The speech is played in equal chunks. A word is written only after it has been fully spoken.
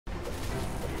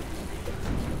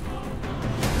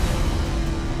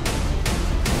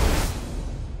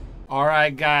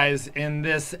Alright guys, in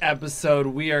this episode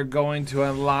we are going to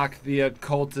unlock the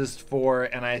Occultist 4,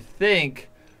 and I think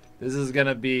this is going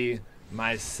to be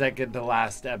my second to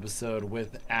last episode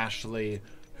with Ashley,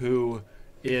 who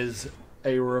is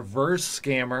a reverse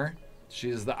scammer. She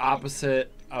is the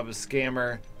opposite of a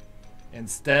scammer.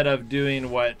 Instead of doing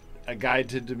what a guy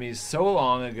did to me so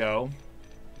long ago,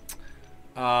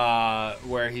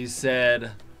 where he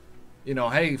said, you know,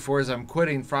 hey Forza, I'm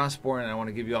quitting Frostborn and I want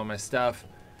to give you all my stuff.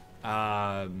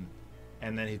 And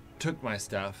then he took my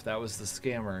stuff. That was the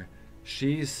scammer.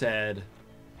 She said,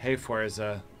 hey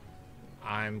Forza,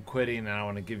 I'm quitting and I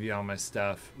want to give you all my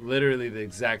stuff. Literally the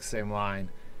exact same line.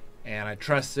 And I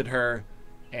trusted her,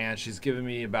 and she's given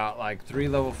me about like 3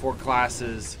 level 4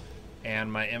 classes,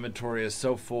 and my inventory is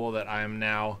so full that I am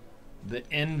now the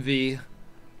envy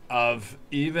of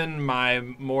even my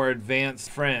more advanced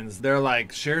friends. They're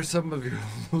like, share some of your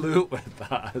loot with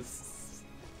us.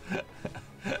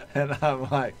 And I'm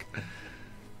like,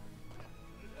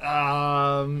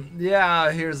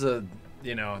 yeah, here's a,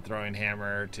 you know, throwing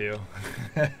hammer or two.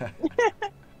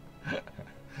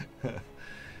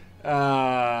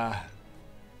 No,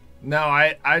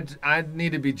 I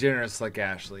need to be generous like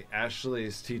Ashley. Ashley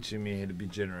is teaching me to be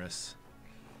generous.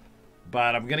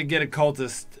 But I'm gonna get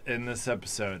Occultist in this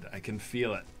episode. I can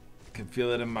feel it. I can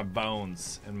feel it in my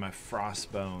bones, in my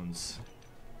frost bones.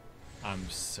 I'm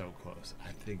so close. I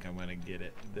think I'm gonna get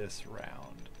it this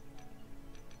round.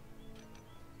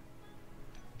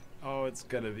 Oh, it's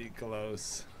gonna be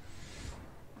close.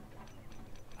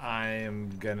 I'm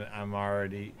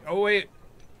already, oh wait.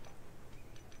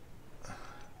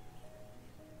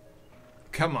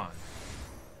 Come on.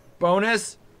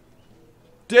 Bonus.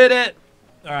 Did it.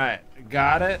 All right,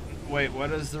 got it. Wait, what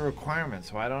is the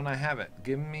requirements? Why don't I have it?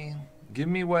 Give me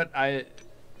what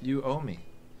you owe me.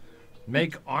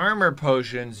 Make armor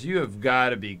potions. You have got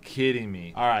to be kidding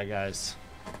me. All right, guys.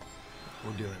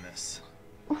 We're doing this.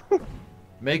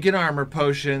 Making armor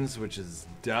potions, which is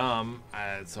dumb.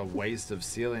 It's a waste of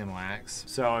ceiling wax.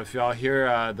 So if y'all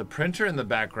hear the printer in the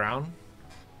background,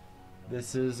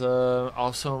 this is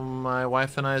also my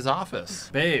wife and I's office.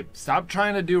 Babe, stop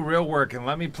trying to do real work and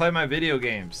let me play my video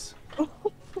games. Your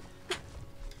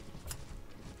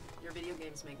video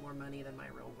games make more money than my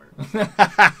real work.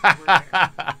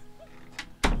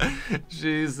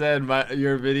 She said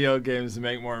your video games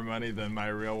make more money than my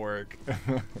real work.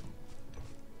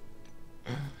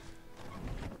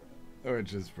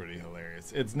 Which is pretty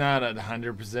hilarious. It's not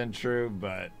 100% true,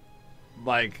 but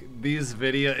like these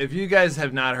videos, if you guys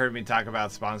have not heard me talk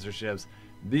about sponsorships,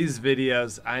 these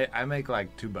videos, I make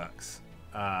like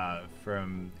 $2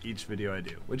 from each video I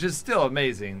do, which is still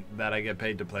amazing that I get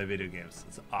paid to play video games.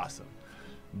 It's awesome.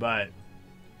 But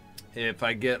if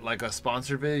I get like a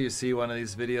sponsored video, you see one of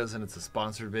these videos and it's a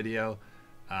sponsored video,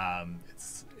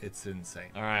 it's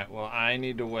insane. All right, well, I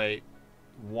need to wait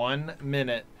 1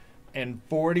 minute and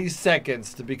 40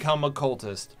 seconds to become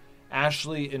Occultist.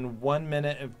 Ashley, in 1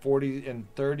 minute and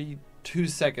 32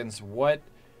 seconds, what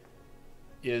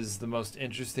is the most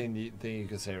interesting thing you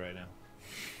can say right now?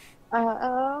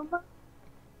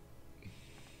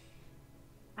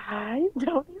 I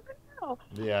don't even know.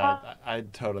 Yeah, I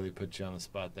totally put you on the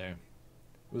spot there.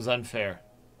 It was unfair.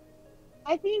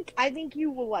 I think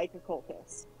you will like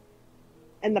Occultist.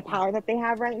 And the power that they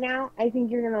have right now, I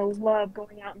think you're gonna love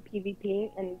going out in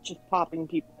PvP and just popping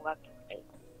people left and right.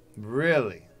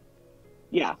 Really?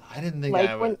 Yeah. I didn't think like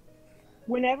I would.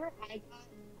 Whenever I got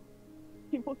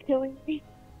people killing me,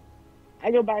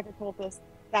 I go back to Occultist.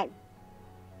 That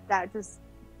just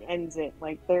ends it.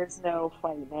 Like, there's no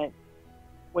fighting it.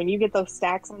 When you get those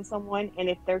stacks on someone, and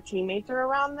if their teammates are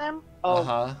around them,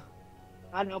 God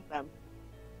help them.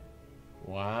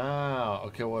 Wow.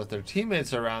 Okay, well, if their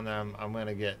teammates are around them, I'm going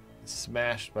to get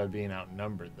smashed by being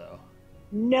outnumbered, though.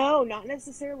 No, not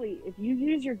necessarily. If you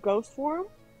use your ghost form,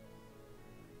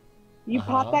 you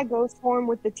pop that ghost form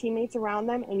with the teammates around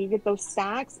them, and you get those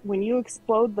stacks. When you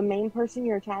explode the main person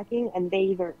you're attacking, and they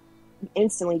either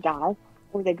instantly die,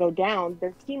 or they go down,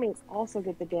 their teammates also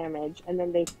get the damage, and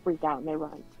then they freak out and they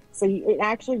run. So it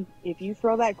actually, if you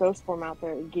throw that ghost form out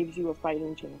there, it gives you a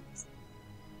fighting chance.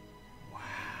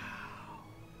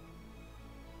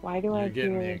 Why do You're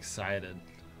getting me excited.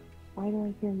 Why do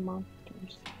I hear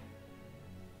monsters?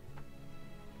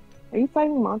 Are you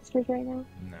fighting monsters right now?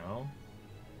 No.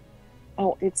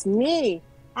 Oh, it's me.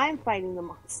 I'm fighting the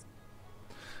monster.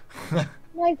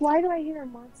 Like, why do I hear a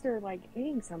monster, like,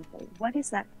 hitting something? What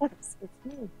is that? It's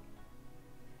me.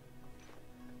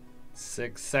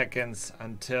 6 seconds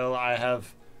until I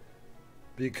have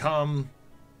become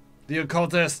the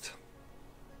Occultist.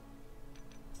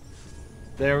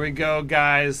 There we go,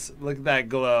 guys. Look at that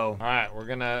glow. All right, we're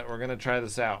gonna try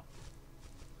this out.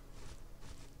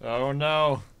 Oh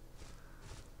no.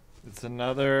 It's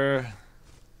another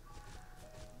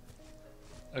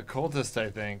occultist, I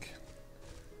think.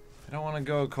 I don't want to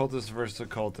go occultist versus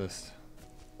occultist.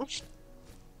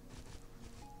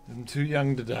 I'm too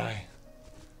young to die.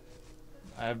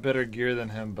 I have better gear than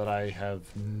him, but I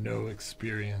have no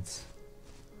experience.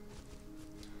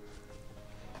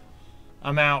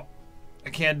 I'm out. I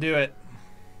can't do it.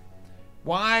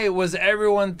 Why was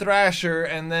everyone Thrasher,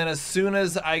 and then as soon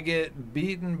as I get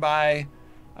beaten by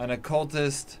an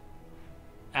occultist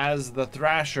as the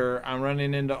Thrasher, I'm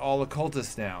running into all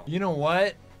occultists now? You know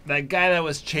what? That guy that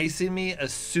was chasing me,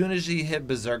 as soon as he hit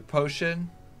Berserk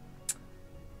Potion,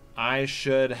 I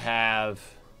should have...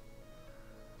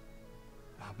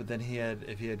 Oh, but then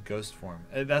if he had Ghost Form.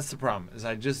 That's the problem, is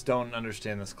I just don't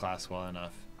understand this class well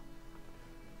enough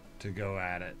to go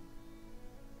at it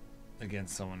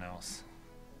against someone else.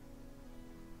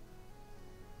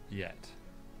 Yet.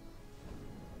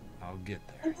 I'll get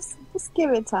there. Just give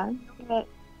it time.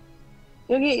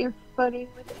 You'll get your footing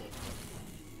with it.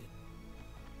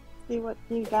 See what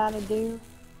you gotta do.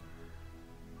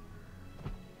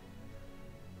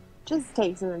 Just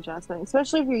takes an adjustment,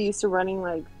 especially if you're used to running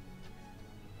like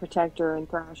Protector and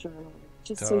Thrasher. And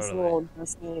just takes a little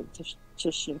adjustment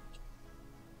to shift.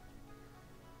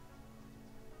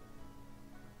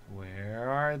 Where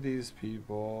are these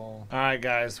people? Alright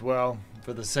guys, well,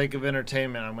 for the sake of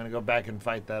entertainment, I'm going to go back and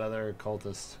fight that other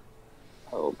occultist.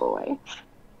 Oh boy.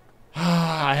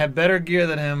 I have better gear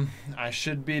than him. I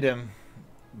should beat him,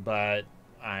 but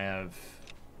I'm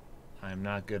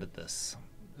not good at this.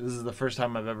 This is the first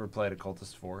time I've ever played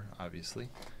Occultist 4, obviously.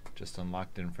 Just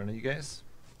unlocked in front of you guys.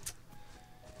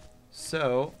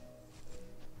 So,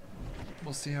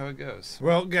 we'll see how it goes.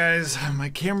 Well guys, my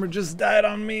camera just died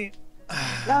on me.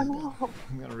 No.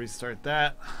 I'm gonna restart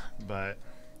that, but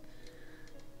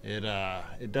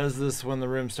it does this when the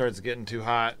room starts getting too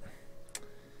hot,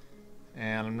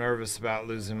 and I'm nervous about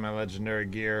losing my legendary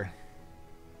gear.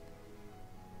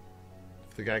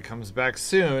 If the guy comes back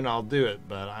soon, I'll do it,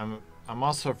 but I'm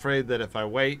also afraid that if I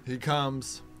wait, he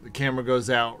comes, the camera goes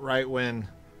out right when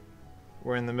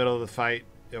we're in the middle of the fight,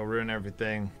 it'll ruin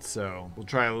everything. So we'll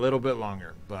try a little bit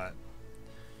longer, but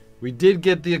we did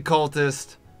get the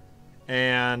occultist.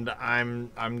 And I'm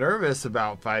nervous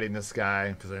about fighting this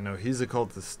guy because I know he's a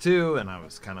cultist too, and I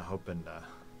was kind of hoping to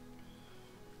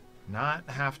not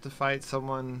have to fight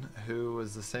someone who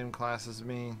was the same class as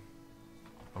me.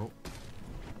 Oh.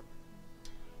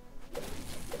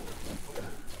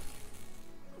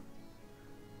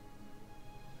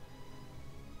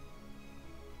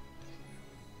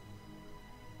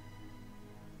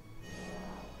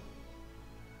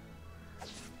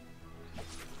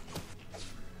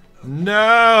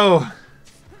 No!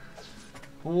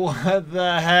 What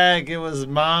the heck? It was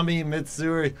Mommy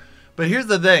Mitsuri. But here's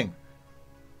the thing.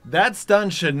 That stun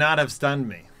should not have stunned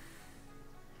me.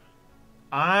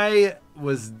 I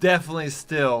was definitely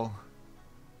still...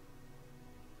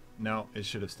 No, it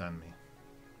should have stunned me.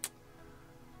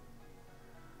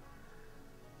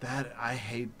 I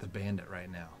hate the bandit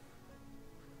right now.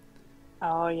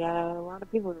 Oh yeah, a lot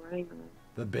of people are running from it.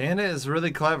 The bandit is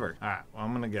really clever. Alright, well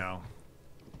I'm gonna go.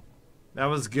 That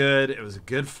was good. It was a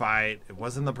good fight. It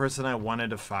wasn't the person I wanted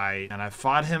to fight. And I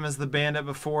fought him as the bandit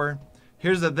before.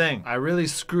 Here's the thing. I really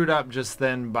screwed up just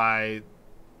then by...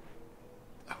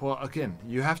 Well, again,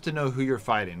 you have to know who you're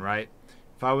fighting, right?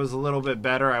 If I was a little bit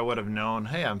better, I would have known,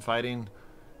 hey, I'm fighting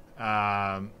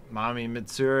Mommy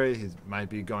Mitsuri. He might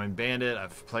be going bandit.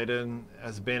 I've played him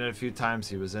as a bandit a few times.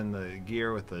 He was in the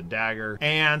gear with the dagger.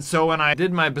 And so when I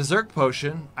did my Berserk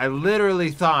Potion, I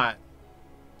literally thought,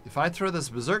 if I throw this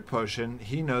Berserk Potion,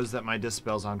 he knows that my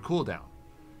Dispel's on cooldown.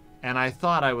 And I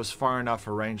thought I was far enough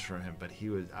range from him, but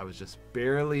I was just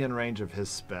barely in range of his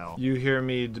spell. You hear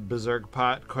me Berserk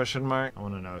Pot, question mark? I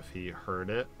want to know if he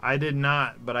heard it. I did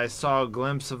not, but I saw a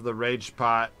glimpse of the Rage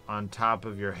Pot on top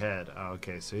of your head. Oh,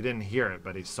 okay, so he didn't hear it,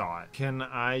 but he saw it. Can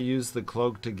I use the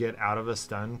cloak to get out of a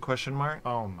stun, question mark?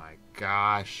 Oh my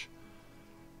gosh.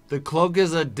 The cloak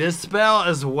is a Dispel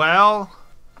as well?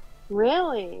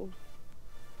 Really?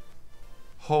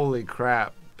 Holy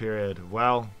crap, period.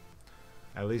 Well,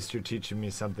 at least you're teaching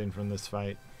me something from this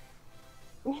fight.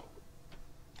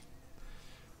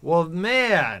 Well,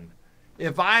 man,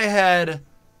 if I had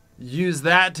used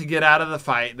that to get out of the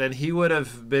fight, then he would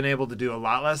have been able to do a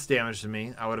lot less damage to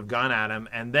me. I would have gone at him,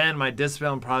 and then my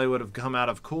Dispel probably would have come out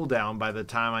of cooldown by the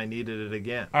time I needed it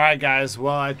again. All right, guys.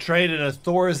 Well, I traded a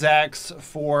Thor's Axe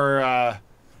for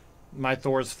my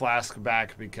Thor's Flask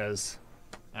back because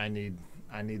I need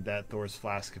I need that Thor's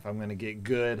Flask if I'm going to get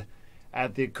good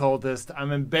at the Occultist.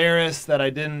 I'm embarrassed that I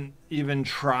didn't even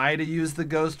try to use the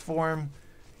ghost form.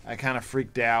 I kind of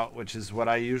freaked out, which is what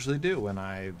I usually do when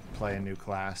I play a new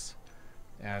class.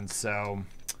 And so,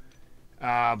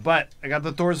 but I got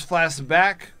the Thor's Flask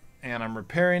back, and I'm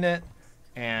repairing it.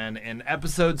 And in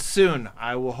episodes soon,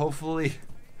 I will hopefully,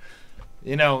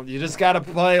 you know, you just got to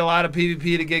play a lot of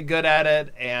PvP to get good at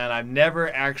it. And I've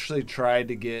never actually tried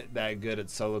to get that good at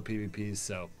solo PvP,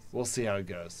 so we'll see how it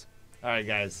goes. All right,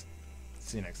 guys.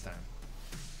 See you next time.